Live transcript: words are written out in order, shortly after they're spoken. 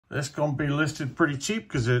It's going to be listed pretty cheap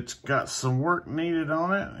because it's got some work needed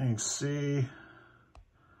on it. You can see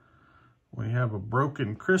we have a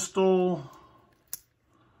broken crystal.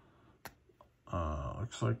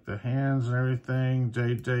 Looks like the hands and everything,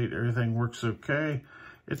 date, everything works okay.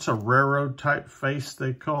 It's a railroad type face,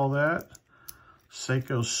 they call that.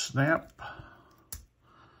 Seiko snap.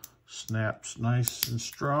 Snaps nice and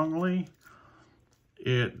strongly.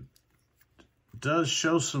 It does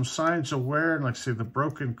show some signs of wear, and like I see the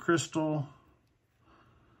broken crystal,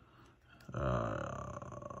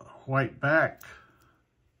 white back.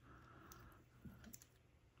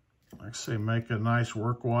 Like I say, make a nice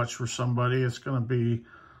work watch for somebody. It's going to be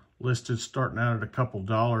listed starting out at a couple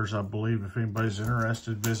dollars, I believe. If anybody's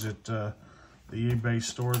interested, visit the eBay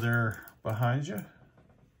store there behind you.